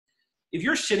if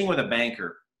you're sitting with a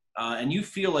banker and you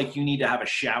feel like you need to have a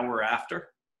shower after,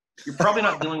 you're probably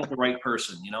not dealing with the right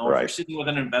person. You know, if you're sitting with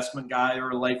an investment guy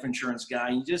or a life insurance guy,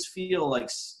 you just feel like,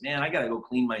 man, I got to go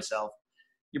clean myself.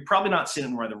 You're probably not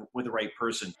sitting with the right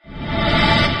person.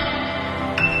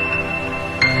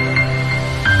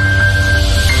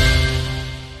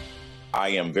 I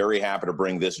am very happy to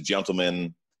bring this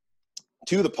gentleman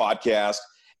to the podcast,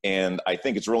 and I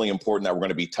think it's really important that we're going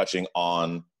to be touching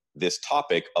on this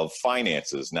topic of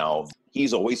finances. Now,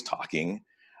 he's always talking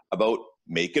about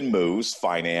making moves,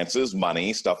 finances,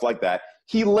 money, stuff like that.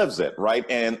 He lives it, right?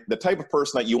 And the type of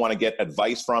person that you want to get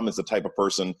advice from is the type of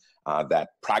person that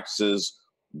practices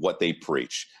what they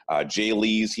preach. Jay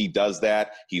Lees, he does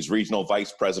that. He's regional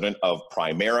vice president of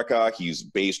Primerica. He's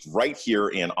based right here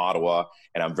in Ottawa,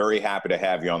 and I'm very happy to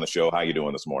have you on the show. How you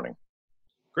doing this morning?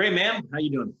 Great, man. How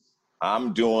you doing?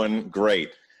 I'm doing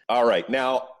great. All right.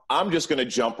 Now, I'm just going to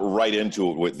jump right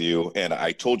into it with you, and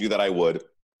I told you that I would.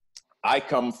 I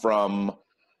come from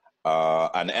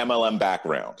an MLM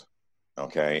background,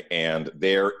 okay? And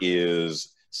there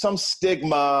is some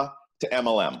stigma to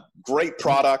MLM. Great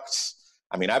products.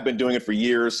 I mean, I've been doing it for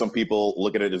years. Some people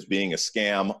look at it as being a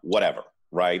scam, whatever,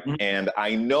 right? Mm-hmm. And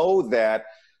I know that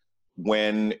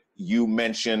when you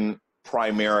mention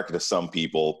Primerica to some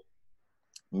people,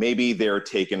 maybe they're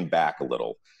taken back a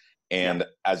little. And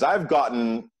as I've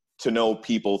gotten to know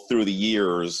people through the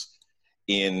years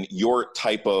in your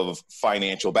type of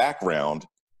financial background,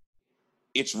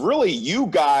 it's really you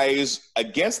guys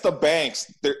against the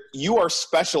banks. You are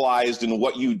specialized in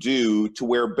what you do to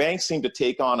where banks seem to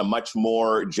take on a much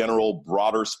more general,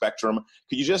 broader spectrum.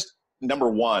 Could you just, number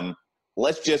one,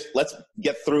 let's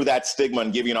get through that stigma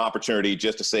and give you an opportunity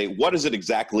just to say, what is it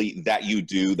exactly that you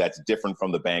do that's different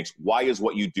from the banks? Why is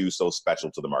what you do so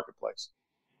special to the marketplace?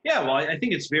 Yeah, well, I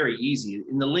think it's very easy.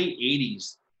 In the late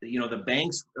 80s, the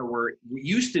banks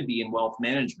used to be in wealth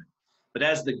management. But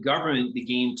as the government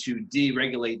began to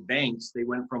deregulate banks, they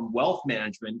went from wealth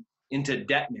management into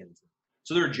debt management.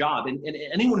 So their job, and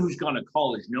anyone who's gone to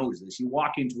college knows this. You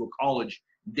walk into a college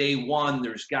day one,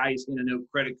 there's guys handing out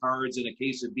credit cards and a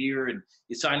case of beer, and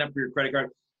you sign up for your credit card.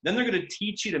 Then they're going to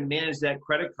teach you to manage that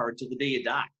credit card till the day you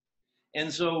die.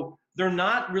 And so they're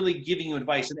not really giving you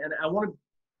advice. And I want to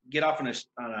get off on a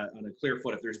clear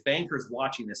foot. If there's bankers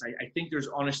watching this, I think there's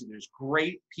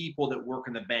great people that work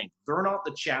in the bank. They're not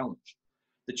the challenge.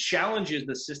 The challenge is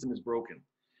the system is broken.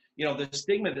 The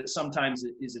stigma that sometimes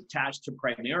is attached to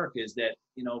Primerica is that,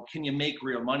 can you make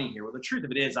real money here? Well, the truth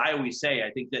of it is, I always say, I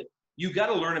think that you got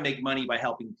to learn to make money by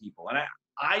helping people. And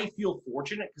I feel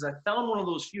fortunate because I found one of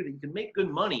those few that you can make good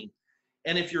money.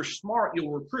 And if you're smart,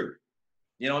 you'll recruit.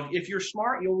 If you're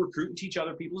smart, you'll recruit and teach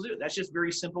other people to do it. That's just a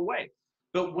very simple way.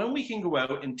 But when we can go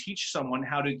out and teach someone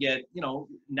how to get,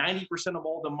 90% of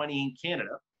all the money in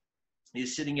Canada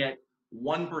is sitting at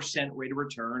 1% rate of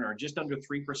return or just under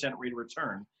 3% rate of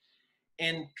return.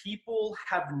 And people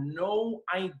have no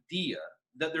idea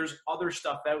that there's other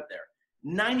stuff out there.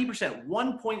 90%,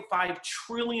 $1.5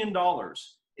 trillion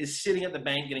is sitting at the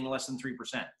bank getting less than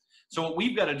 3%. So what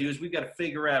we've got to do is we've got to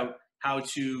figure out how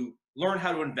to learn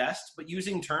how to invest, but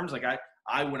using terms like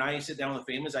when I sit down with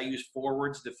families, I use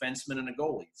forwards, defenseman, and a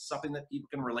goalie. It's something that people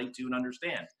can relate to and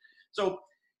understand. So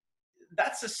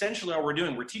that's essentially all we're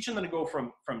doing. We're teaching them to go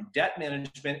from debt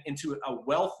management into a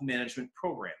wealth management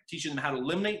program, teaching them how to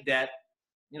eliminate debt,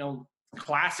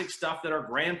 classic stuff that our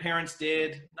grandparents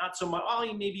did, not so much,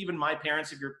 maybe even my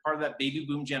parents, if you're part of that baby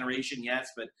boom generation,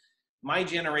 yes, but my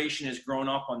generation has grown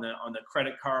up on the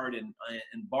credit card and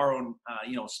borrow,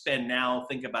 spend now,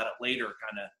 think about it later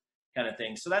kind of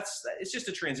thing. So it's just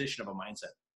a transition of a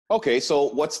mindset. Okay, so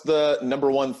what's the number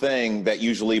one thing that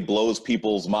usually blows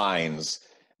people's minds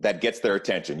that gets their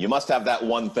attention? You must have that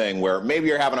one thing where maybe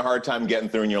you're having a hard time getting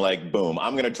through and you're like, boom,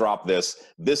 I'm going to drop this.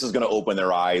 This is going to open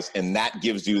their eyes. And that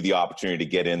gives you the opportunity to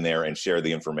get in there and share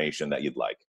the information that you'd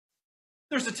like.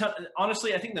 There's a ton.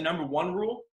 Honestly, I think the number one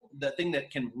rule, the thing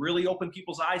that can really open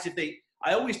people's eyes,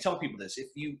 I always tell people this, if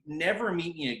you never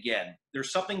meet me again,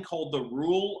 there's something called the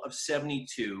Rule of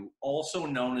 72, also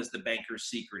known as the banker's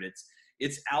secret.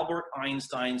 It's Albert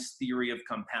Einstein's theory of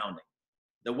compounding.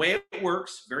 The way it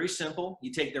works, very simple.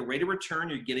 You take the rate of return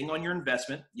you're getting on your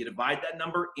investment, you divide that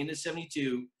number into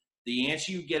 72. The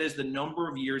answer you get is the number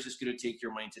of years it's going to take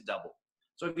your money to double.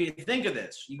 So if you think of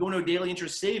this, you go into a daily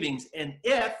interest savings, and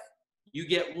if you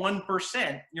get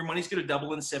 1%, your money's going to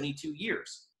double in 72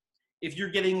 years. If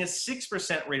you're getting a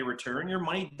 6% rate of return, your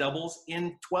money doubles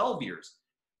in 12 years.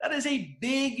 That is a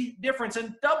big difference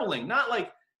in doubling, not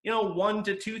like, 1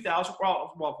 to 2,000.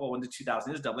 Well, 1 to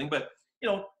 2,000 is doubling, but,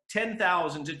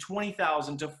 10,000 to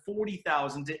 20,000 to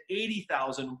 40,000 to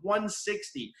 80,000,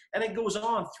 160, and it goes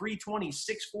on 320,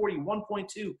 640,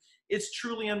 1.2. It's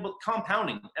truly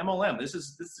compounding MLM. This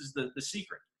is the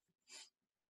secret.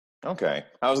 Okay.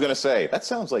 I was going to say, that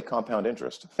sounds like compound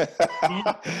interest. But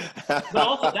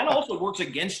also, that also works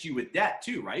against you with debt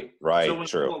too, right? Right, so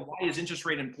true. Why is interest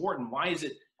rate important? Why is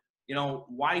it,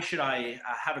 why should I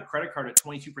have a credit card at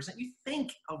 22%? You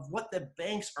think of what the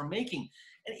banks are making.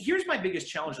 And here's my biggest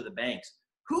challenge to the banks.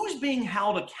 Who's being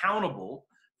held accountable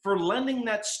for lending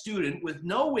that student with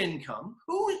no income?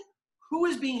 Who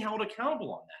is being held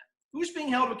accountable on that? Who's being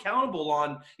held accountable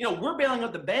on, we're bailing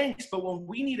out the banks, but when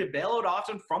we need a bailout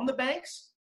often from the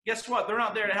banks, guess what? They're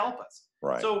not there to help us.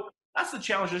 Right. So that's the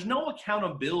challenge. There's no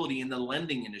accountability in the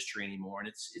lending industry anymore, and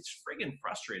it's friggin'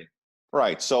 frustrating.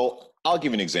 Right. So I'll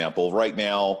give you an example. Right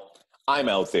now, I'm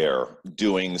out there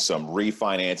doing some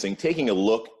refinancing, taking a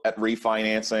look at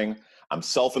refinancing. I'm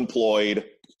self-employed.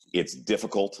 It's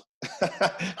difficult,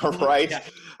 right?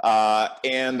 Yeah.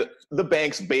 And the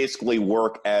banks basically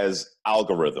work as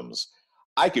algorithms.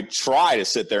 I could try to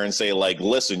sit there and say, like,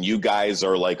 listen, you guys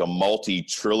are like a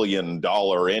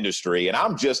multi-trillion-dollar industry, and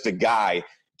I'm just a guy.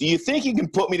 Do you think you can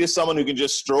put me to someone who can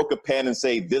just stroke a pen and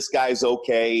say, this guy's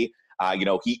okay?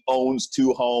 He owns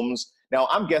 2 homes. Now,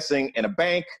 I'm guessing in a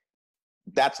bank,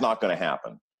 that's not going to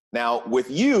happen. Now,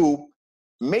 with you,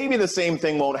 maybe the same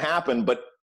thing won't happen, but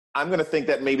I'm going to think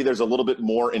that maybe there's a little bit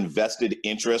more invested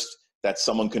interest that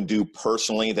someone can do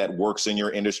personally that works in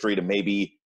your industry to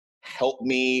maybe help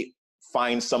me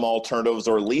find some alternatives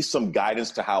or at least some guidance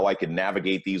to how I can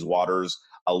navigate these waters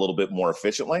a little bit more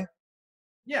efficiently.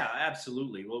 Yeah,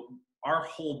 absolutely. Well, our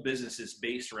whole business is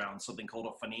based around something called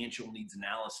a financial needs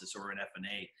analysis, or an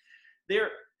F&A.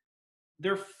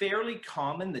 They're fairly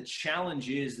common. The challenge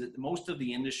is that most of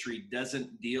the industry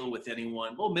doesn't deal with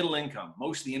anyone. Well, middle income.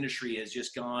 Most of the industry has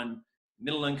just gone,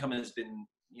 middle income has been,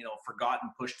 forgotten,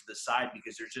 pushed to the side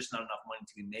because there's just not enough money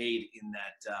to be made in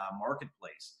that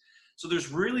marketplace. So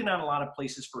there's really not a lot of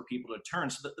places for people to turn.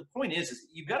 So the point is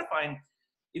you've got to find,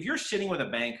 if you're sitting with a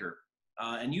banker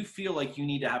and you feel like you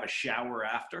need to have a shower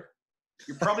after,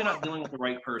 you're probably not dealing with the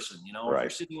right person. Right. If you're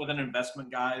sitting with an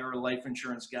investment guy or a life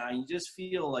insurance guy, you just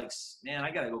feel like, man,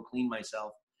 I got to go clean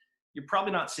myself. You're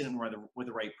probably not sitting with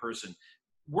the right person.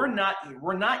 We're not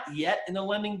yet in the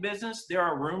lending business. There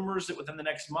are rumors that within the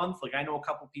next month, like I know a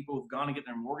couple of people who've gone to get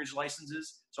their mortgage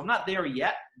licenses. So I'm not there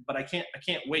yet, but I can't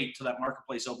wait till that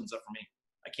marketplace opens up for me.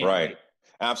 I can't wait.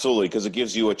 Absolutely. Because it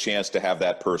gives you a chance to have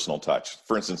that personal touch.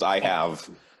 For instance, I have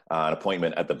an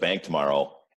appointment at the bank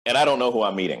tomorrow and I don't know who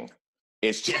I'm meeting.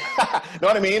 It's just, know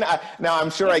what I mean? Now, I'm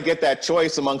sure I get that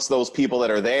choice amongst those people that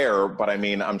are there, but I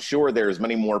mean, I'm sure there's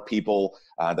many more people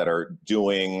that are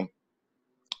doing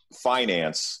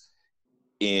finance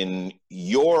in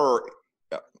your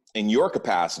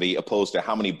capacity opposed to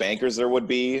how many bankers there would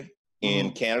be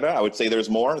in Canada. I would say there's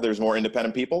more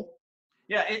independent people.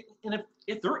 Yeah. And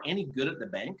if they're any good at the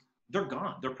bank, they're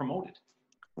gone. They're promoted.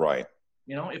 Right.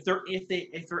 If they're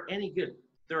any good,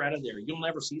 they're out of there. You'll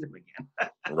never see them again.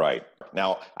 Right.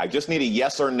 Now, I just need a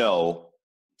yes or no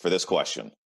for this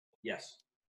question. Yes.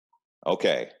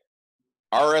 Okay.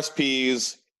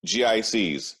 RSPs,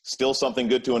 GICs, still something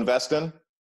good to invest in?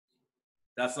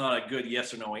 That's not a good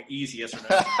yes or no, easy yes or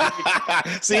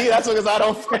no. See, that's because I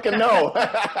don't freaking know.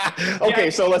 Okay,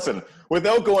 so listen,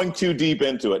 without going too deep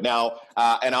into it now,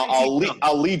 and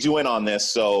I'll lead you in on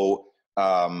this. So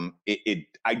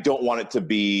I don't want it to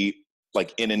be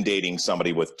like inundating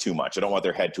somebody with too much. I don't want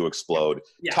their head to explode.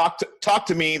 Yeah. Talk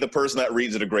to me, the person that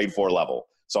reads at a grade 4 level.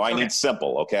 So I need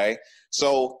simple, okay?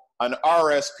 So an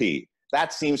RSP,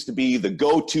 that seems to be the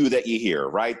go-to that you hear,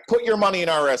 right? Put your money in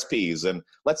RSPs. And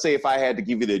let's say if I had to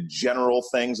give you the general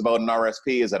things about an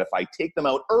RSP is that if I take them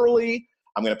out early,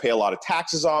 I'm going to pay a lot of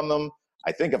taxes on them.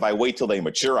 I think if I wait till they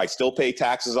mature, I still pay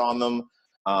taxes on them.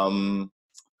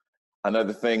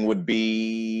 Another thing would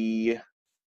be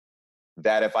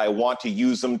that if I want to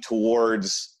use them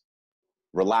towards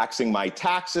relaxing my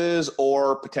taxes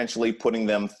or potentially putting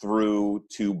them through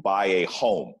to buy a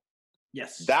home.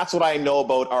 Yes. That's what I know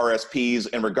about RSPs.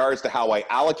 In regards to how I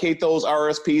allocate those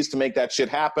RSPs to make that shit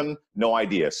happen, no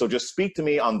idea. So just speak to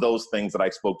me on those things that I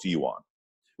spoke to you on.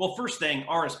 Well, first thing,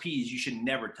 RSPs, you should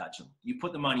never touch them. You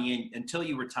put the money in until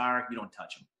you retire, you don't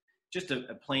touch them. Just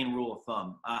a plain rule of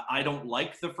thumb. I don't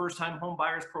like the first-time home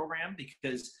buyers program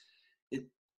because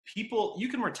you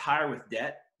can retire with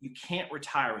debt. You can't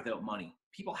retire without money.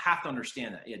 People have to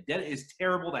understand that. Yeah, debt is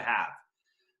terrible to have.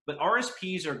 But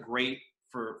RSPs are great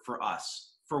for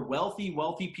us. For wealthy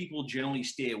people generally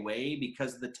stay away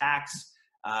because of the tax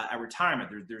at retirement.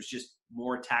 There's just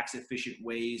more tax efficient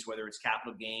ways, whether it's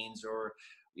capital gains or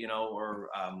or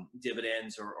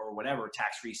dividends or whatever,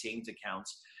 tax-free savings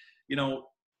accounts.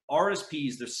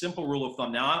 RSPs, the simple rule of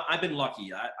thumb. Now, I've been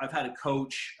lucky. I've had a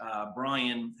coach,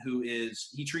 Brian,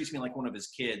 he treats me like one of his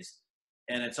kids.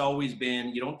 And it's always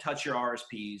been, you don't touch your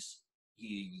RSPs.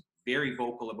 He's very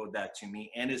vocal about that to me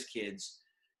and his kids.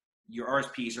 Your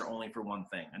RSPs are only for one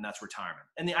thing, and that's retirement.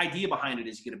 And the idea behind it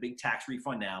is you get a big tax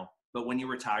refund now, but when you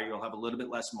retire, you'll have a little bit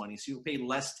less money. So you'll pay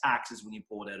less taxes when you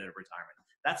pull it out of retirement.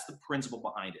 That's the principle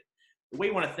behind it. The way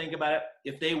you want to think about it,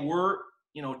 if they were,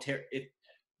 if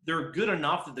they're good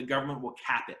enough that the government will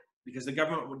cap it, because the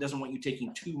government doesn't want you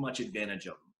taking too much advantage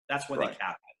of them. That's why they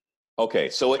cap it. Okay,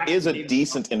 so it is a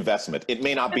decent investment. It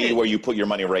may not be where you put your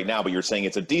money right now, but you're saying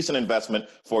it's a decent investment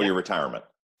for your retirement.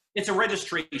 It's a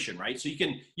registration, right? So you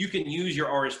can use your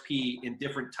RSP in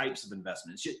different types of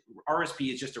investments.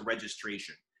 RSP is just a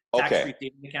registration. Tax-free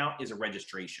savings account is a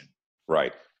registration.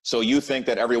 Right. So you think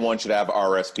that everyone should have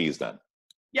RSPs then?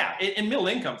 Yeah, in middle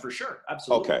income for sure.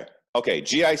 Absolutely. Okay.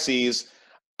 GICs,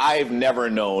 I've never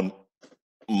known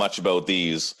much about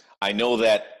these. I know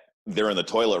that they're in the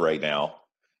toilet right now.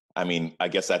 I mean, I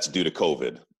guess that's due to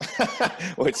COVID,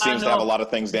 which seems to have a lot of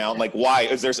things down. Like, why?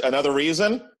 Is there another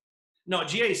reason? No,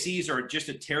 GICs are just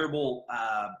a terrible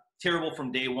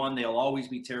from day one. They'll always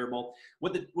be terrible.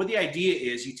 What the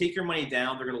idea is, you take your money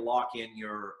down, they're going to lock in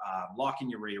your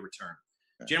rate of return.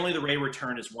 Okay. Generally, the rate of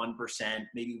return is 1%,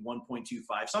 maybe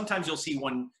 1.25. Sometimes you'll see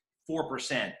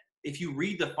 4%. If you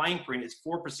read the fine print, it's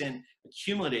 4%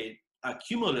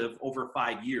 cumulative over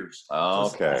 5 years. So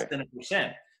it's less than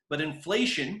 1%. But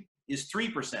inflation is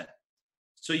 3%.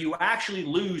 So you actually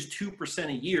lose 2%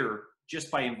 a year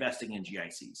just by investing in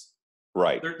GICs.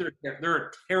 Right. They're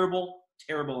a terrible,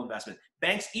 terrible investment.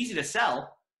 Banks, easy to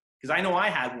sell, because I know I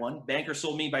had one. Banker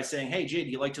sold me by saying, "Hey, Jay, do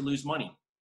you like to lose money?"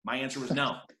 My answer was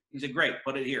no. He said, "Great,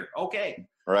 put it here." Okay.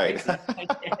 Right.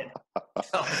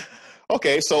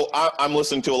 Okay, so I'm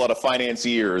listening to a lot of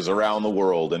financiers around the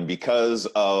world, and because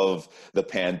of the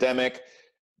pandemic,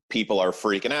 people are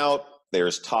freaking out.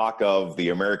 There's talk of the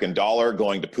American dollar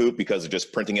going to poop because of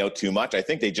just printing out too much. I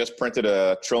think they just printed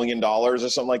 $1 trillion or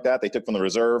something like that. They took from the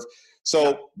reserve.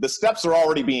 So the steps are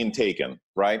already being taken,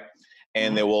 right?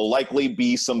 And there will likely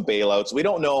be some bailouts. We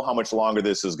don't know how much longer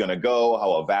this is going to go,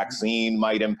 how a vaccine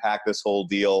might impact this whole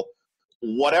deal,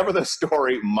 whatever the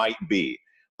story might be.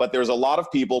 But there's a lot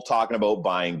of people talking about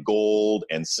buying gold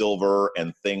and silver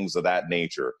and things of that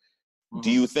nature. Do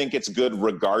you think it's good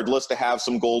regardless to have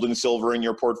some gold and silver in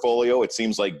your portfolio? It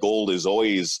seems like gold is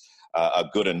always a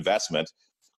good investment.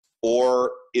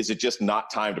 Or is it just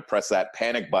not time to press that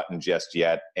panic button just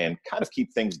yet and kind of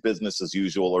keep things business as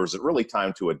usual? Or is it really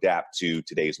time to adapt to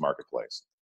today's marketplace?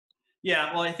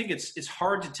 Yeah, well, I think it's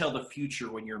hard to tell the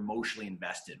future when you're emotionally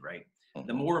invested, right? Mm-hmm.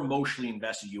 The more emotionally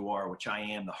invested you are, which I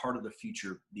am, the harder the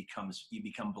future becomes. You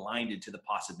become blinded to the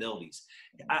possibilities.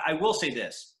 I will say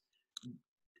this.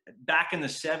 Back in the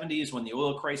 70s, when the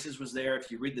oil crisis was there,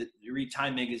 if you read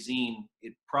Time magazine,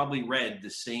 it probably read the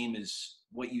same as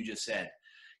what you just said.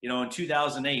 In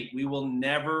 2008, we will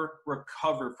never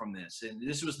recover from this. And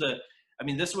this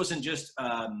wasn't just,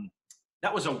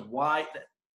 that was a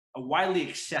widely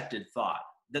accepted thought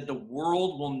that the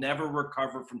world will never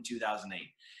recover from 2008.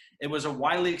 It was a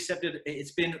widely accepted,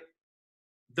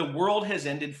 the world has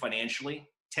ended financially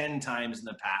 10 times in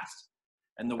the past.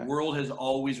 And the world has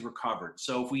always recovered.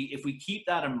 So if we keep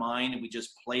that in mind and we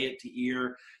just play it to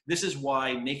ear, this is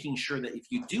why making sure that if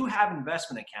you do have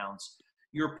investment accounts,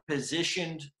 you're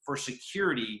positioned for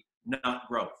security, not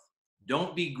growth.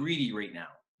 Don't be greedy right now.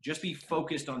 Just be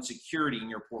focused on security in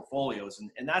your portfolios.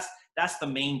 And that's the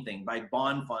main thing, by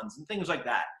bond funds and things like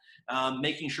that.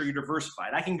 Making sure you're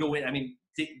diversified. I can go in,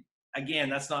 again,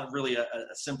 that's not really a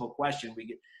simple question. We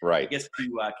get, right. I guess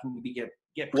can we get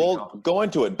go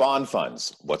into it. Bond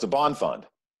funds. What's a bond fund?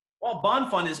 Well,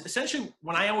 bond fund is essentially,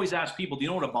 when I always ask people, do you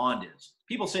know what a bond is?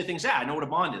 People say things, I know what a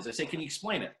bond is. I say, can you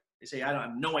explain it? They say, I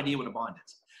have no idea what a bond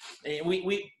is. And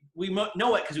we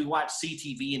know it because we watch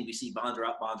CTV and we see bonds are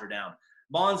up, bonds are down.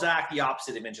 Bonds act the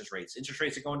opposite of interest rates. Interest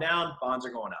rates are going down, bonds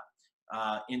are going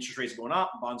up. Interest rates are going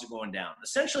up, bonds are going down.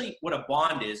 Essentially, what a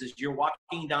bond is you're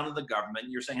walking down to the government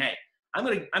and you're saying, hey, I'm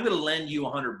gonna lend you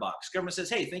 $100. Government says,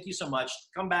 hey, thank you so much.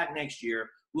 Come back next year.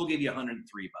 We'll give you $103.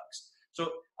 So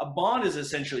a bond is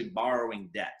essentially borrowing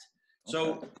debt.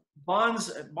 So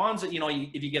bonds,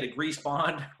 if you get a Greece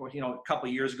bond, or a couple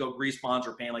of years ago, Greece bonds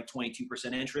were paying like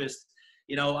 22% interest.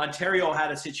 Ontario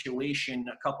had a situation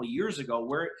a couple of years ago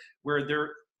where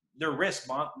their risk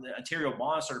bond, the Ontario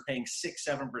bonds started paying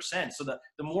 6-7%. So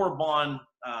the more bond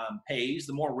pays,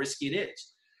 the more risky it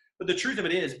is. But the truth of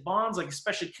it is, bonds, like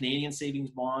especially Canadian savings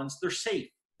bonds, they're safe.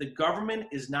 the government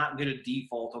is not going to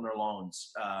default on their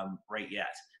loans right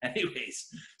yet. Anyways,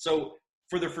 so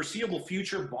for the foreseeable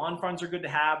future, bond funds are good to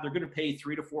have. They're going to pay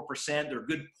 3 to 4%. They're a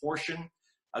good portion.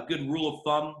 A good rule of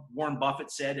thumb, Warren Buffett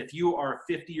said, if you are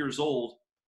 50 years old,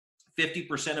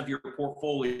 50% of your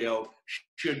portfolio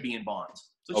should be in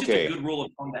bonds. So it's just a good rule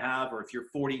of thumb to have, or if you're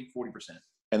 40%.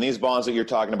 And these bonds that you're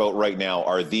talking about right now,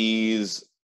 are these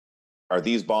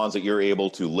bonds that you're able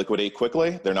to liquidate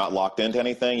quickly? They're not locked into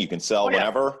anything? You can sell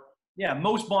whenever? Yeah,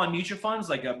 most bond mutual funds,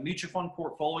 like a mutual fund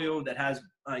portfolio that has,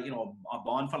 a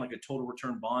bond fund, like a total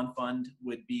return bond fund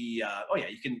would be,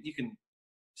 you can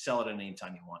sell it at any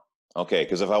time you want. Okay,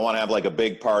 because if I want to have like a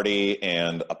big party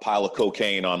and a pile of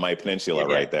cocaine on my peninsula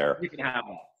right there. You can have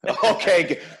that.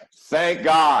 Okay, thank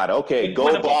God. Okay,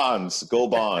 go bonds, go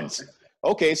bonds.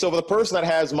 Okay, so for the person that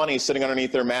has money sitting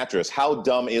underneath their mattress, how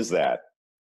dumb is that?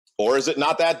 Or is it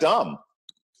not that dumb?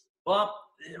 Well,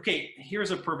 okay,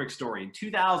 here's a perfect story. In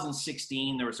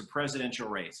 2016, there was a presidential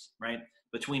race, right,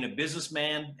 between a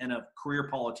businessman and a career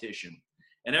politician.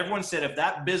 And everyone said if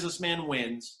that businessman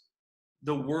wins,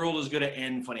 the world is going to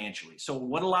end financially. So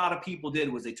what a lot of people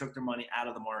did was they took their money out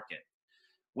of the market.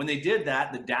 When they did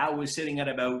that, the Dow was sitting at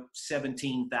about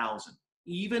 17,000.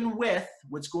 Even with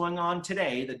what's going on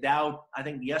today, the Dow, I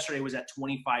think yesterday was at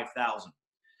 25,000.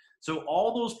 So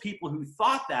all those people who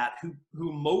thought that,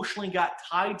 who emotionally got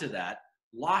tied to that,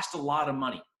 lost a lot of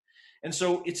money. And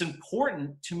so it's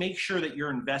important to make sure that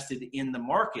you're invested in the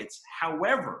markets.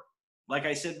 However, like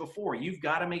I said before, you've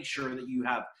got to make sure that you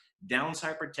have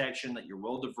downside protection, that you're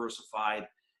well diversified,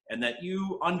 and that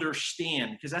you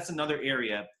understand, because that's another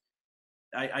area.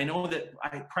 I know that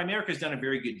Primerica has done a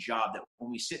very good job that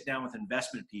when we sit down with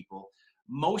investment people,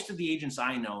 most of the agents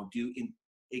I know do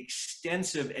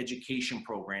extensive education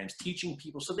programs, teaching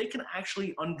people so they can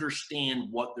actually understand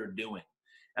what they're doing.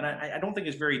 And I don't think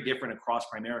it's very different across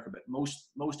Primerica, but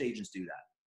most agents do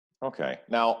that. Okay.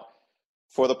 Now,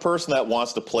 for the person that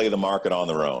wants to play the market on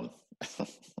their own,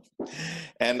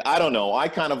 and I don't know, I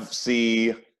kind of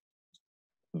see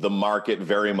the market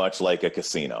very much like a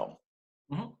casino.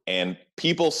 Mm-hmm. And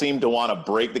people seem to want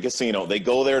to break the casino. They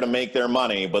go there to make their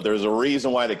money, but there's a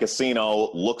reason why the casino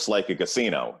looks like a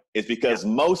casino. It's because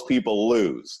most people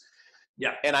lose.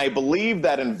 Yeah. And I believe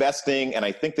that investing, and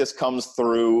I think this comes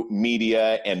through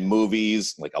media and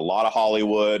movies, like a lot of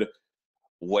Hollywood,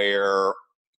 where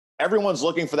everyone's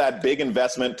looking for that big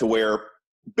investment to where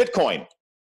Bitcoin.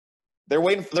 They're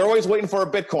always waiting for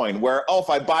a Bitcoin where, if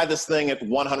I buy this thing at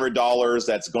 $100,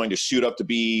 that's going to shoot up to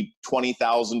be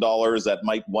 $20,000. That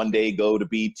might one day go to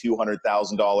be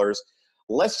 $200,000.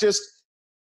 Let's just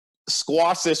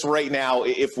squash this right now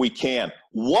if we can.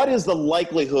 What is the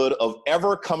likelihood of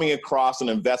ever coming across an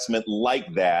investment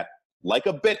like that, like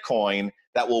a Bitcoin,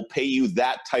 that will pay you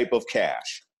that type of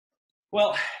cash?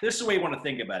 Well, this is the way you want to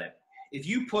think about it. If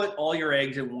you put all your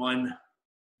eggs in one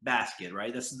basket,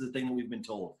 right? This is the thing that we've been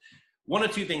told. One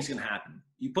of two things can happen.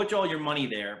 You put all your money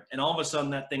there, and all of a sudden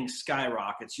that thing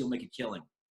skyrockets, you'll make a killing.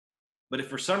 But if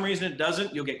for some reason it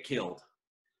doesn't, you'll get killed.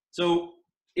 So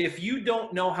if you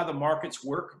don't know how the markets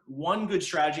work, one good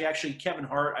strategy, actually Kevin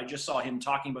Hart, I just saw him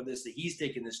talking about this, that he's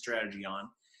taken this strategy on,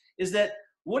 is that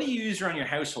what do you use around your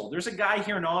household? There's a guy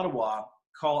here in Ottawa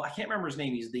called, I can't remember his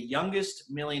name, he's the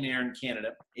youngest millionaire in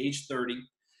Canada, age 30.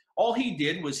 All he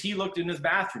did was he looked in his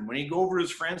bathroom. When he'd go over to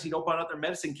his friends, he'd open up their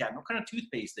medicine cabinet. What kind of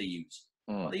toothpaste they use?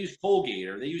 Well, they use Colgate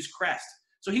or they use Crest.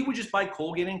 So he would just buy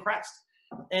Colgate and Crest.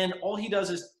 And what he does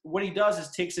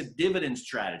is takes a dividend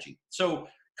strategy. So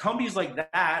companies like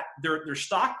that, their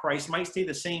stock price might stay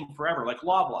the same forever, like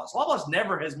Loblaws. Loblaws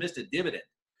never has missed a dividend.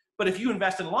 But if you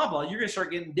invest in Loblaw, you're going to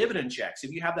start getting dividend checks.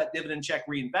 If you have that dividend check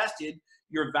reinvested,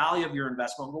 your value of your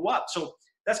investment will go up. So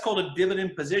that's called a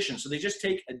dividend position. So they just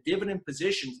take a dividend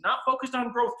position, not focused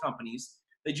on growth companies.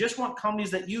 They just want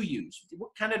companies that you use.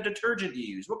 What kind of detergent do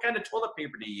you use? What kind of toilet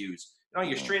paper do you use?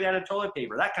 You're straight out of toilet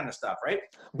paper, that kind of stuff, right?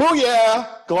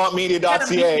 Booyah!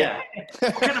 GallantMedia.ca.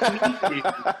 What kind of media do you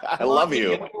use? I love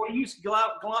you. What do you use?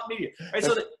 Gallant Media. Right?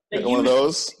 So one of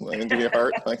those. I can give you a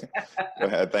heart. Go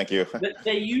ahead. Thank you.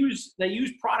 They use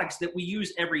products that we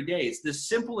use every day. It's the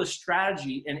simplest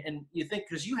strategy. And you think,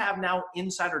 because you have now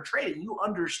insider trading, you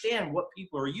understand what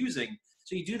people are using.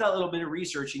 So you do that little bit of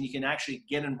research and you can actually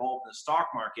get involved in the stock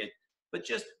market. But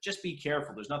just be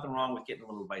careful. There's nothing wrong with getting a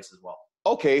little advice as well.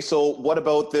 Okay, so what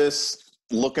about this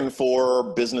looking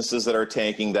for businesses that are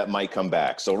tanking that might come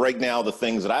back? So right now, the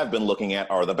things that I've been looking at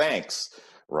are the banks,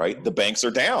 right? The banks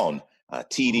are down.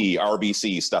 TD,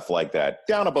 RBC, stuff like that,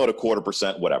 down about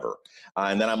 0.25%, whatever.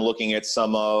 And then I'm looking at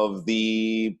some of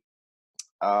the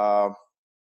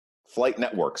flight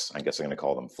networks, I guess I'm going to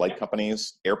call them flight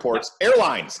companies, airports,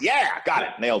 airlines. Yeah, got it.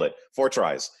 Nailed it. 4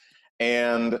 tries.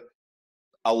 And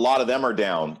a lot of them are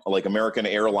down. Like American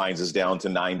Airlines is down to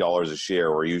 $9 a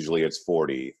share, where usually it's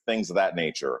 40, things of that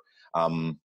nature.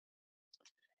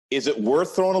 Is it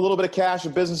worth throwing a little bit of cash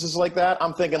at businesses like that?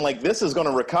 I'm thinking like this is going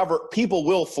to recover. People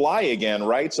will fly again,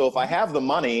 right? So if I have the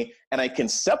money and I can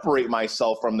separate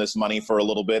myself from this money for a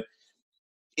little bit,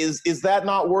 is that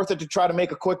not worth it to try to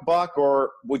make a quick buck?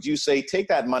 Or would you say take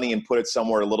that money and put it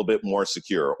somewhere a little bit more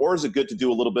secure? Or is it good to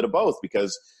do a little bit of both,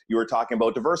 because you were talking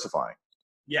about diversifying?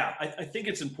 Yeah, I think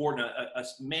it's important. A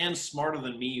man smarter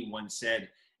than me once said,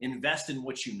 invest in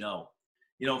what you know.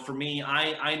 You know, for me,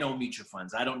 I know mutual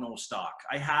funds. I don't know stock.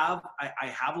 I have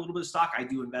a little bit of stock. I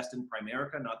do invest in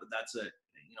Primerica. Not that that's a,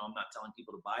 you know, I'm not telling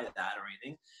people to buy that or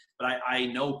anything, but I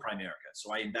know Primerica,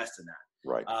 so I invest in that.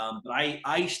 Right. But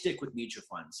I stick with mutual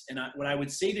funds. And what I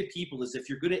would say to people is if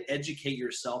you're going to educate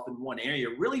yourself in one area,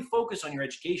 really focus on your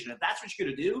education. If that's what you're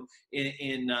going to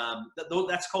do,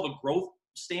 that's called a growth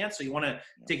stance. So you want to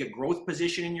take a growth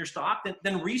position in your stock,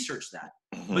 then research that.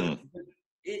 But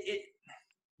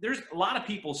there's a lot of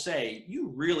people say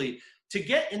to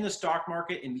get in the stock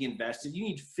market and be invested, you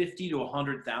need $50,000 to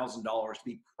 $100,000 to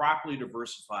be properly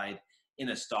diversified in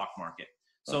a stock market.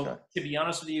 So to be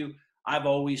honest with you, I've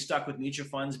always stuck with mutual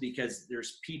funds because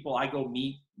there's people I go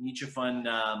meet mutual fund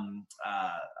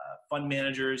fund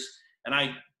managers,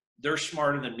 and they're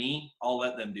smarter than me. I'll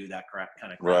let them do that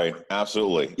kind of crap. Right.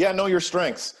 Absolutely. Yeah. Know your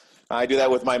strengths. I do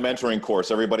that with my mentoring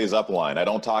course. Everybody's upline. I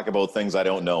don't talk about things I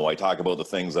don't know. I talk about the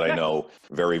things that I know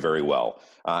very, very well.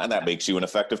 And that makes you an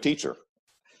effective teacher.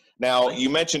 Now, you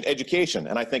mentioned education,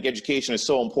 and I think education is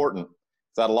so important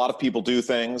that a lot of people do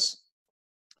things,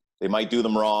 they might do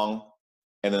them wrong,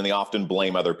 and then they often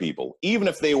blame other people, even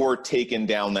if they were taken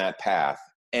down that path,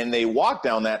 and they walk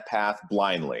down that path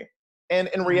blindly. And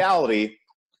in reality,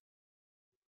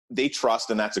 they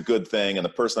trust, and that's a good thing. And the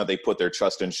person that they put their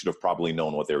trust in should have probably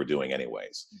known what they were doing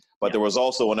anyways. But there was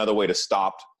also another way to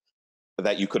stop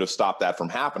that. You could have stopped that from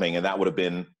happening. And that would have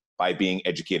been by being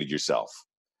educated yourself.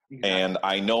 Exactly. And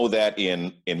I know that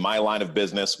in my line of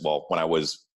business, well, when I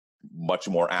was much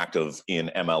more active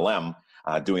in MLM,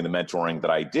 doing the mentoring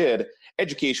that I did,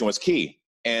 education was key.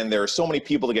 And there are so many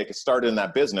people that get started in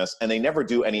that business and they never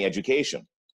do any education.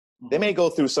 They may go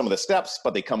through some of the steps,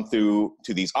 but they come through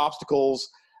to these obstacles.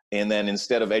 And then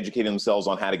instead of educating themselves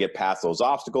on how to get past those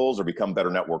obstacles or become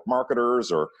better network marketers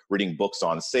or reading books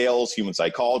on sales, human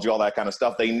psychology, all that kind of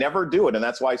stuff, they never do it. And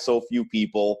that's why so few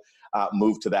people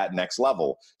move to that next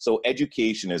level. So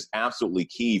education is absolutely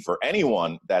key for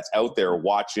anyone that's out there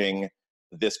watching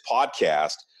this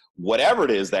podcast, whatever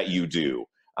it is that you do.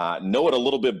 Know it a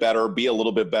little bit better, be a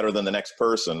little bit better than the next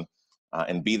person,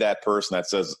 and be that person that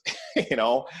says,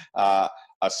 a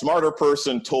smarter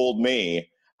person told me,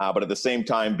 but at the same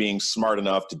time, being smart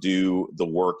enough to do the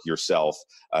work yourself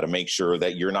to make sure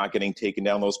that you're not getting taken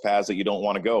down those paths that you don't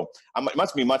want to go. It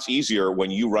must be much easier when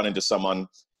you run into someone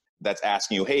that's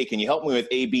asking you, hey, can you help me with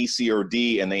A, B, C, or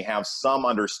D? And they have some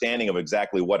understanding of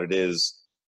exactly what it is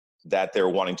that they're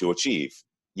wanting to achieve.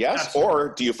 Yes? Absolutely.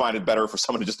 Or do you find it better for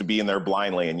someone just to be in there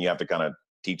blindly and you have to kind of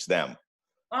teach them?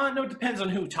 No, it depends on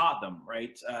who taught them,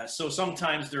 right? So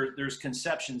sometimes there's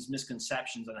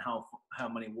misconceptions on how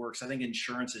money works. I think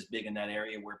insurance is big in that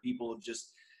area where people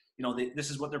just, this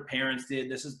is what their parents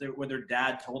did. This is what their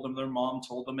dad told them, their mom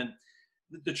told them. And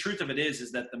the truth of it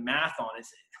is that the math on it,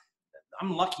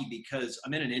 I'm lucky because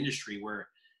I'm in an industry where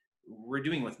we're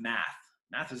doing with math.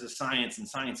 Math is a science and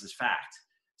science is fact.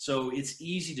 So it's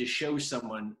easy to show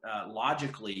someone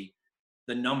logically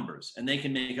the numbers and they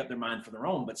can make up their mind for their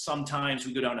own. But sometimes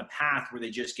we go down a path where they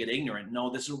just get ignorant.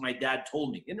 No, this is what my dad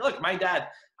told me. And look, my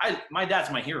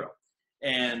dad's my hero.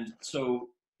 And so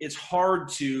it's hard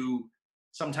to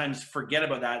sometimes forget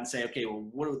about that and say, okay, well,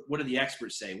 what do the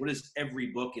experts say? What does every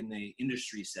book in the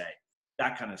industry say?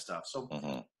 That kind of stuff. So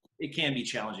it can be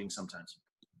challenging sometimes.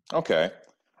 Okay.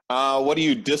 What do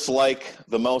you dislike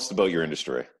the most about your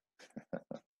industry?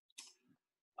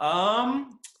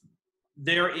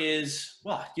 There is,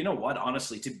 well, you know what,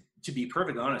 honestly, to be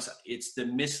perfectly honest, it's the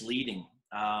misleading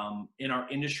in our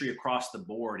industry across the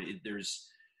board. There's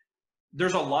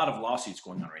a lot of lawsuits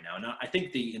going on right now. And I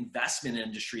think the investment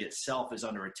industry itself is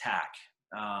under attack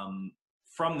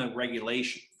from the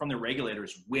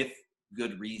regulators with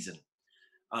good reason.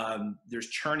 There's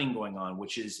churning going on,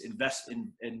 which is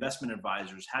investment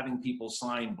advisors having people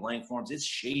sign blank forms. It's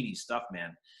shady stuff,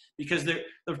 man. Because the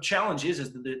challenge is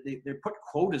that they put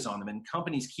quotas on them, and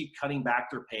companies keep cutting back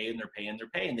their pay,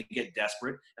 and they get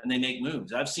desperate and they make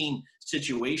moves. I've seen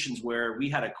situations where we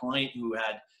had a client who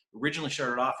had originally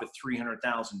started off with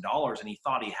 $300,000 and he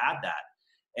thought he had that.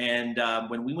 And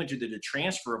when we went to the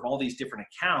transfer of all these different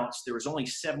accounts, there was only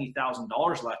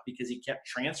 $70,000 left because he kept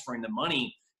transferring the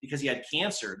money because he had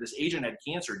cancer. This agent had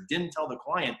cancer, didn't tell the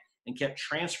client, and kept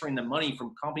transferring the money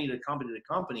from company to company to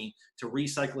company to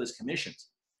recycle his commissions.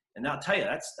 And I'll tell you,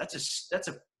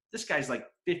 this guy's like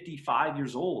 55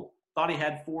 years old. Thought he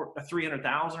had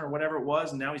 300,000 or whatever it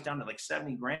was, and now he's down to like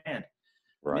 70 grand.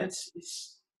 Right. I mean,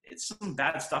 it's some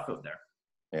bad stuff out there.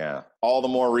 Yeah. All the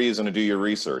more reason to do your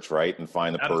research, right? And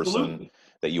find the person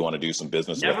that you want to do some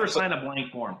business with. Never sign a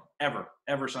blank form. Ever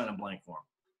sign a blank form.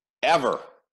 Ever.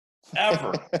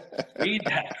 Read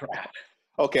that crap.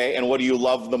 Okay. And what do you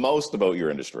love the most about your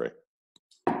industry?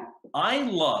 I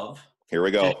love. Here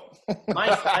we go.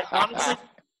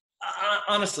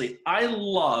 Honestly, I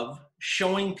love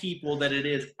showing people that it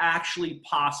is actually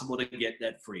possible to get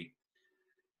debt free.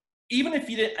 Even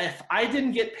if I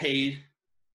didn't get paid,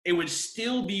 it would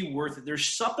still be worth it. There's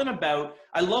something about,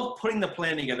 I love putting the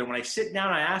plan together. When I sit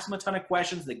down, I ask them a ton of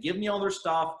questions. They give me all their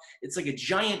stuff. It's like a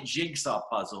giant jigsaw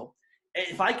puzzle.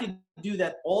 If I could do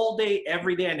that all day,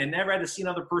 every day, and I never had to see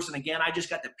another person again, I just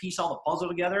got to piece all the puzzle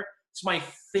together. It's my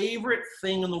favorite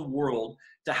thing in the world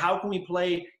to how can we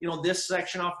play, this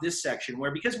section off this section,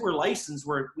 where because we're licensed,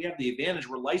 we have the advantage,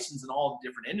 we're licensed in all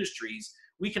different industries,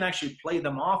 we can actually play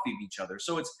them off of each other.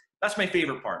 So that's my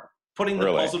favorite part. Putting the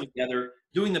puzzle together,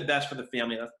 doing the best for the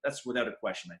family. That's without a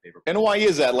question my favorite part. And why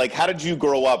is that? Like, how did you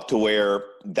grow up to where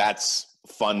that's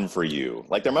fun for you?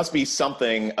 Like, there must be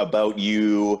something about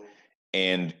you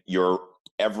and your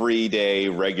everyday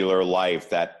regular life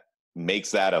that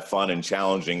makes that a fun and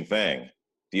challenging thing.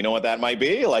 Do you know what that might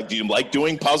be? Like, do you like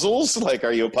doing puzzles? Like,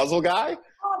 are you a puzzle guy?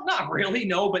 Not really,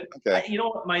 no, but okay. You know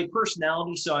what, my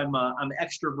personality, so I'm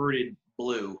extroverted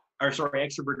blue,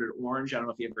 extroverted orange. I don't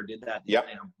know if you ever did that. Yep.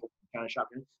 Kind of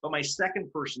shocking. But my second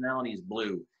personality is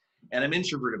blue, and I'm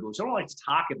introverted blue. So I don't like to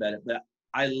talk about it, but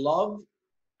I love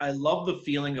the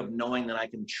feeling of knowing that I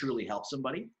can truly help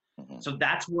somebody. Mm-hmm. So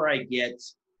that's where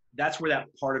that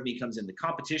part of me comes in. The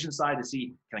competition side to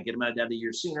see, can I get them out of debt a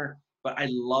year sooner? But I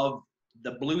love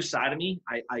the blue side of me.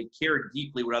 I care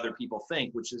deeply what other people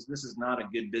think, which is, this is not a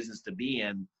good business to be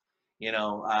in,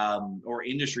 or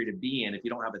industry to be in if you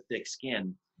don't have a thick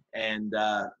skin. And,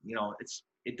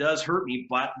 it does hurt me,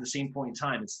 but at the same point in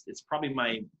time, it's probably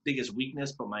my biggest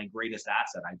weakness, but my greatest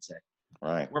asset, I'd say.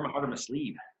 Right. Wear my heart on my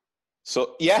sleeve.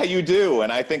 So, yeah, you do.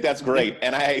 And I think that's great.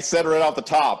 And I said right off the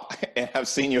top, and I've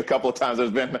seen you a couple of times,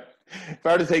 if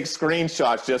I were to take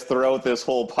screenshots just throughout this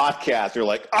whole podcast, you're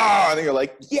like, oh, and then you're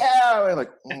like, yeah. And like,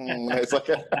 it's like,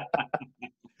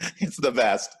 it's the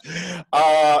best.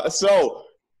 So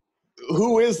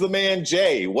who is the man,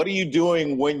 Jay? What are you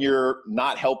doing when you're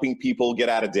not helping people get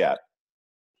out of debt?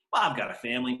 Well, I've got a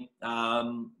family.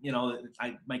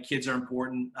 My kids are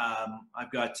important. I've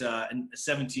got a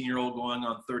 17-year-old going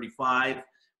on 35,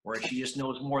 where she just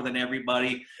knows more than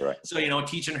everybody. Right. So,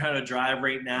 teaching her how to drive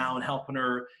right now and helping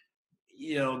her,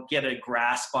 get a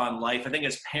grasp on life. I think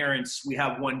as parents, we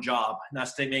have one job, and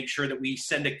that's to make sure that we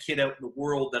send a kid out in the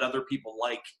world that other people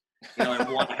like, and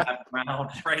want to have around,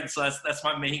 right? So that's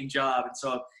my main job. And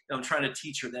so, I'm trying to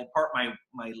teach her that, part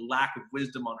my lack of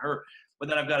wisdom on her. But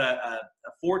then I've got a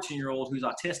 14-year-old who's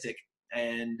autistic,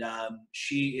 and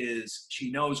she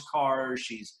knows cars.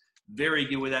 She's very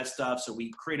good with that stuff. So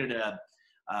we created a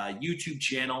YouTube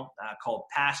channel called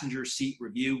Passenger Seat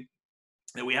Review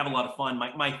that we have a lot of fun.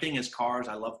 My thing is cars.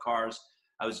 I love cars.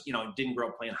 I was, didn't grow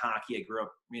up playing hockey. I grew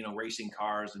up, racing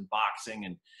cars and boxing.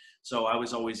 And so I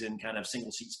was always in kind of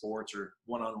single seat sports or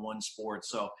one-on-one sports.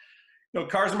 So,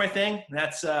 cars are my thing.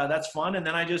 That's fun. And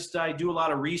then I do a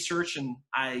lot of research, and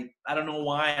I don't know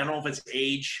why. I don't know if it's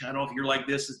age. I don't know if you're like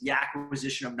this. It's the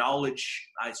acquisition of knowledge.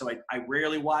 So I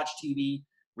rarely watch TV,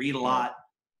 read a lot,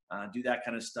 do that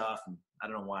kind of stuff. And I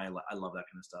don't know why I love that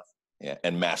kind of stuff. Yeah,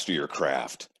 and master your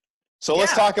craft. So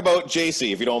let's talk about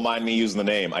JC, if you don't mind me using the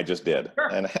name. I just did.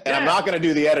 Sure. And I'm not going to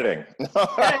do the editing.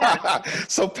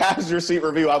 So Passenger Seat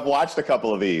Review, I've watched a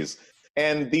couple of these,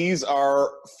 and these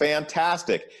are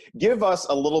fantastic. Give us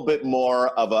a little bit more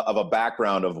of a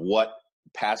background of what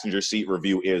Passenger Seat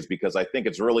Review is, because I think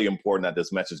it's really important that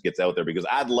this message gets out there, because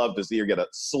I'd love to see you get a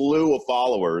slew of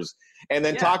followers, and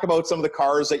then talk about some of the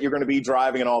cars that you're going to be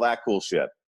driving and all that cool shit.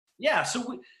 Yeah.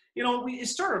 So it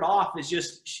started off as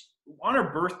just on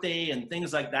her birthday and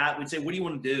things like that. We'd say, what do you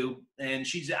want to do? And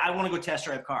she'd say, I want to go test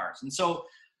drive cars. And so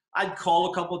I'd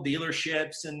call a couple of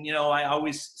dealerships, and I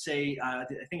always say, I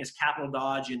think it's Capital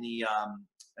Dodge in the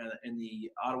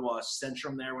Ottawa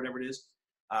Centrum there, whatever it is,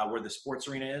 where the sports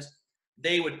arena is.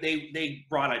 They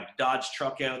brought a Dodge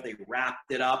truck out. They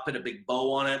wrapped it up, put a big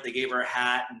bow on it. They gave her a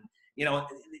hat,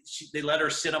 they let her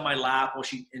sit on my lap while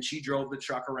she drove the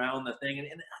truck around the thing.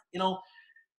 And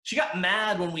she got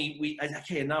mad when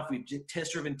okay, enough. We've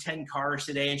test driven 10 cars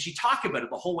today. And she talked about it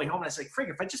the whole way home. And I was like, frig,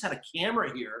 if I just had a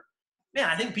camera here, man,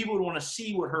 I think people would want to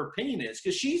see what her opinion is.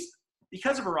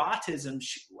 Because of her autism,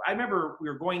 I remember we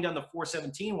were going down the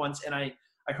 417 once, and I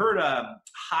heard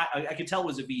I could tell it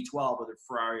was a V12, whether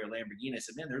Ferrari or Lamborghini. I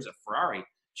said, man, there's a Ferrari.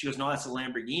 She goes, no, that's a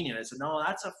Lamborghini. And I said, no,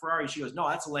 that's a Ferrari. She goes, no,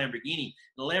 that's a Lamborghini.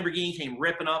 And the Lamborghini came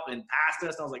ripping up and passed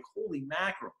us. And I was like, holy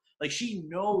mackerel. Like, she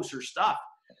knows her stuff.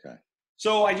 Okay.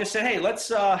 So I just said, hey,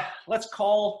 let's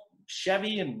call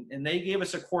Chevy. And they gave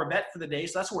us a Corvette for the day.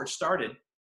 So that's where it started.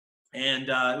 And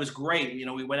it was great.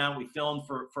 We went out and we filmed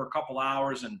for a couple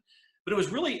hours. But it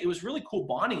was really cool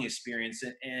bonding experience.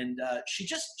 And she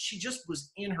just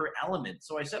was in her element.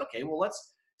 So I said, okay, well,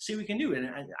 let's see what we can do. And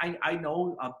I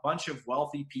know a bunch of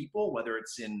wealthy people, whether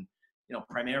it's in,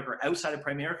 Primerica or outside of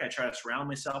Primerica. I try to surround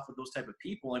myself with those type of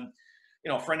people. And,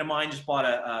 a friend of mine just bought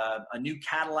a new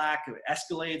Cadillac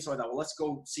Escalade. So I thought, well, let's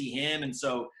go see him. And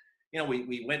so,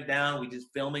 we went down, we did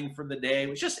filming for the day.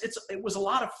 It was a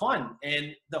lot of fun. And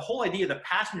the whole idea of the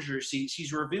passenger seat,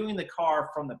 she's reviewing the car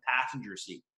from the passenger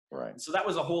seat. Right. So that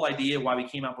was the whole idea why we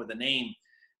came up with the name.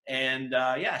 And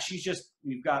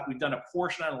we've done a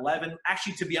Porsche 911.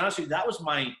 Actually, to be honest with you, that was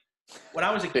when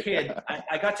I was a kid,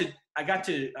 I got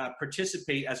to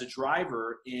participate as a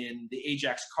driver in the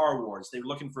Ajax Car Wars. They were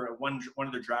looking for one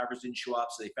of their drivers didn't show up,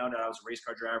 so they found out I was a race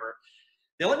car driver.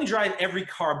 They let me drive every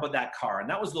car but that car, and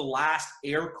that was the last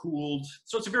air-cooled.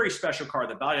 So it's a very special car.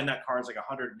 The value in that car is like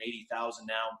 $180,000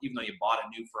 now, even though you bought it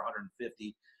new for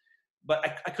 $150,000. But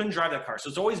I couldn't drive that car. So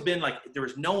it's always been like there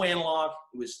was no analog.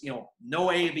 It was,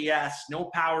 no ABS, no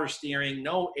power steering,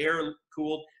 no air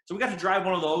cooled. So we got to drive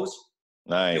one of those.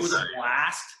 Nice. It was a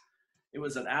blast. It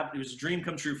was a dream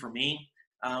come true for me.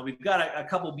 We've got a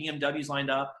couple BMWs lined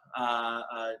up.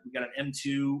 We got an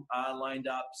M2 lined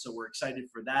up. So we're excited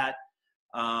for that.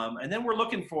 And then we're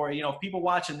looking for, if people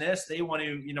watching this, they want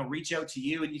to, reach out to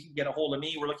you and you can get a hold of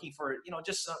me. We're looking for,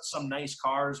 just some nice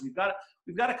cars. We've got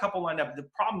a couple lined up. The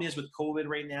problem is with COVID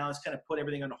right now, it's kind of put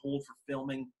everything on hold for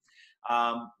filming.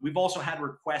 We've also had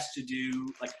requests to do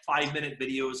like 5-minute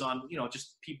videos on,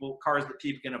 just cars that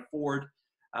people can afford,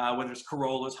 whether it's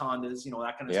Corollas, Hondas, that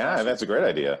kind of stuff. Yeah, that's a great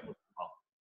idea.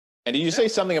 And did you say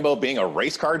something about being a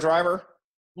race car driver?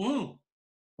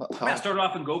 I started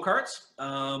off in go-karts.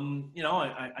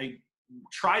 I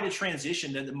tried to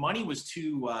transition. The money was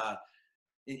too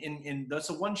and that's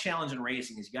the one challenge in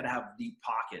racing is you got to have deep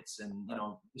pockets. And,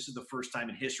 this is the first time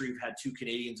in history we've had 2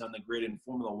 Canadians on the grid in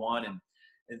Formula One, and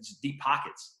it's deep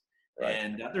pockets. Right.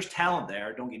 And there's talent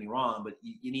there, don't get me wrong, but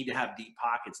you need to have deep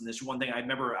pockets. And this one thing I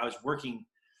remember, I was working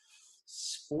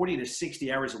 40 to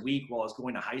 60 hours a week while I was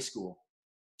going to high school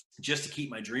just to keep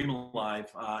my dream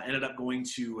alive. Ended up going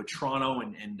to Toronto,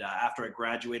 and after I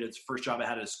graduated, the first job I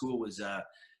had at school was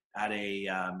at a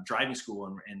driving school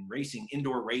and racing,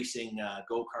 indoor racing,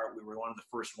 go-kart. We were one of the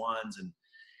first ones, and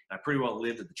I pretty well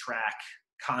lived at the track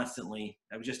constantly.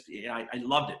 I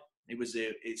loved it.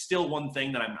 It's still one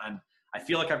thing that I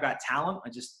feel like I've got talent. I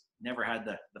just never had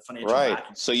the financial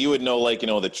backing. So you would know, like, the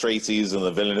Tracys and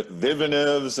the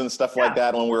Villeneuves and stuff like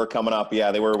that when we were coming up.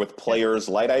 Yeah, they were with Players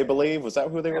Light, I believe. Was that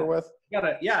who they were with?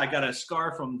 I got a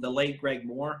scar from the late Greg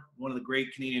Moore, one of the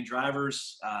great Canadian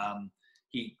drivers.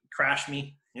 He crashed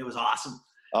me. It was awesome.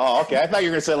 Oh, okay. I thought you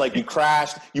were going to say, like, you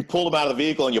crashed, you pulled him out of the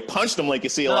vehicle, and you punched him like you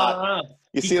see a lot.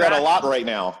 You see that a lot right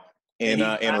now in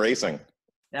racing.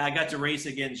 Yeah, I got to race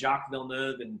against Jacques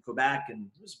Villeneuve in Quebec, and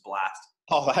it was a blast.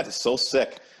 Oh, that is so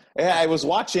sick. Yeah, I was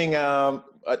watching a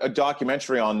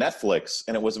documentary on Netflix,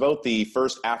 and it was about the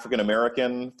first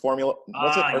African-American Formula,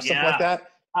 something like that?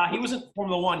 He wasn't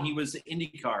Formula One. He was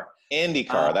IndyCar.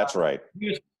 IndyCar, that's right.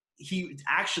 He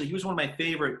was one of my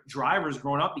favorite drivers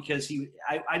growing up because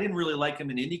I didn't really like him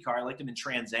in IndyCar. I liked him in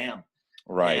Trans Am.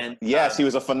 Right. And, yes, he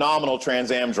was a phenomenal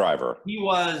Trans Am driver. He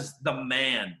was the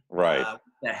man. Right.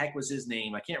 The heck was his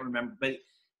name? I can't remember, but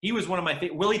he was one of my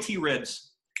favorite. Willie T.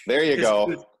 Ribs. There you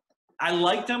go. I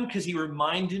liked him because he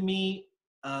reminded me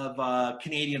of a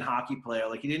Canadian hockey player.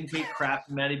 Like, he didn't take crap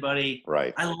from anybody.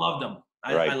 Right. I loved him.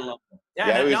 I loved him.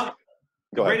 Yeah.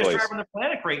 Go ahead, please.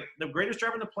 The greatest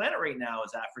driver on the planet right now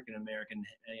is African American.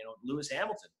 Lewis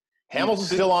Hamilton. Hamilton's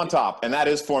still on top, and that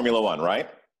is Formula One, right?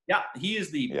 Yeah, he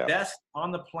is the best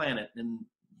on the planet, and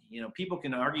people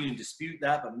can argue and dispute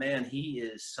that, but man, he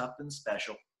is something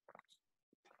special.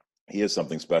 He is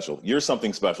something special. You're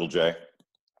something special, Jay.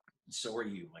 So are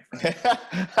you, my friend.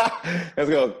 Let's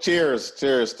go. Cheers.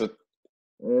 Cheers to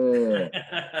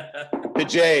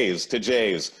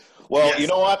Jays. Well, yes. You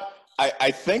know what?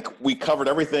 I think we covered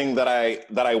everything that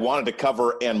I wanted to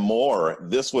cover and more.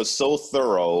 This was so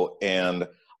thorough, and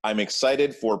I'm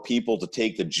excited for people to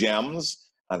take the gems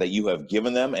that you have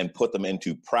given them and put them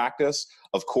into practice.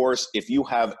 Of course, if you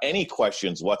have any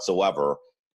questions whatsoever,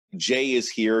 Jay is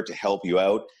here to help you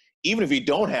out. Even if you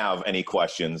don't have any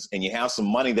questions and you have some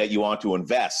money that you want to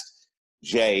invest,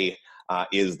 Jay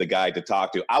is the guy to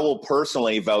talk to. I will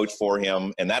personally vouch for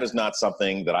him, and that is not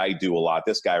something that I do a lot.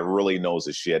 This guy really knows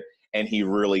his shit, and he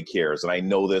really cares. And I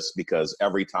know this because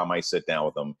every time I sit down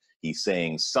with him, he's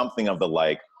saying something of the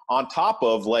like, on top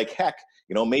of like, heck,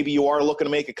 you know, maybe you are looking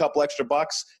to make a couple extra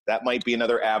bucks. That might be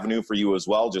another avenue for you as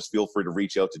well. Just feel free to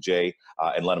reach out to Jay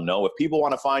and let him know. If people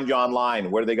want to find you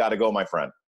online, where do they got to go, my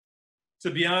friend? To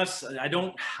be honest,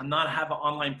 I'm not have an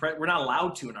online we're not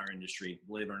allowed to in our industry,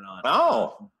 believe it or not.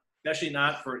 Oh. Especially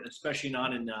not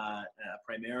in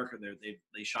Primerica.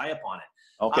 They shy up on it.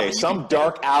 Okay, some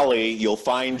dark alley, you'll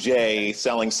find Jay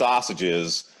selling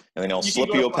sausages, and then he'll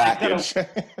slip you a package.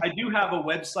 I do have a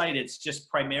website. It's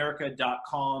just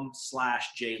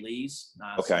primerica.com/jlees.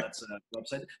 Okay. So that's a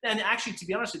website. And actually, to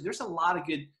be honest, there's a lot of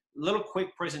good little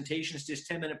quick presentations, just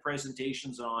 10-minute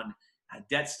presentations on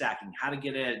debt stacking, how to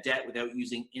get out of debt without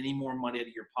using any more money out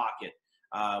of your pocket,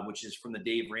 which is from the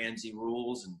Dave Ramsey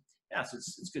rules. And yeah, so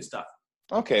it's good stuff.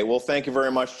 Okay, well, thank you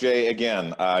very much, Jay.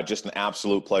 Again, just an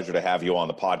absolute pleasure to have you on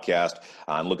the podcast.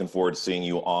 I'm looking forward to seeing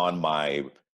you on my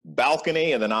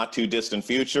balcony in the not too distant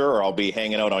future, or I'll be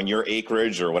hanging out on your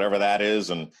acreage or whatever that is,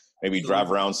 and maybe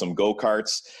drive around some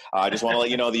go-karts. I just want to let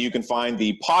you know that you can find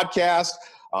the podcast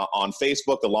on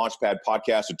Facebook, the Launchpad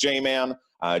Podcast with J-Man.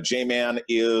 J-Man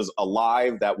is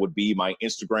alive. That would be my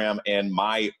Instagram and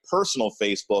my personal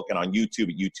Facebook, and on YouTube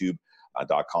at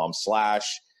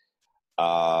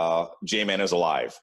youtube.com/J-Man is alive.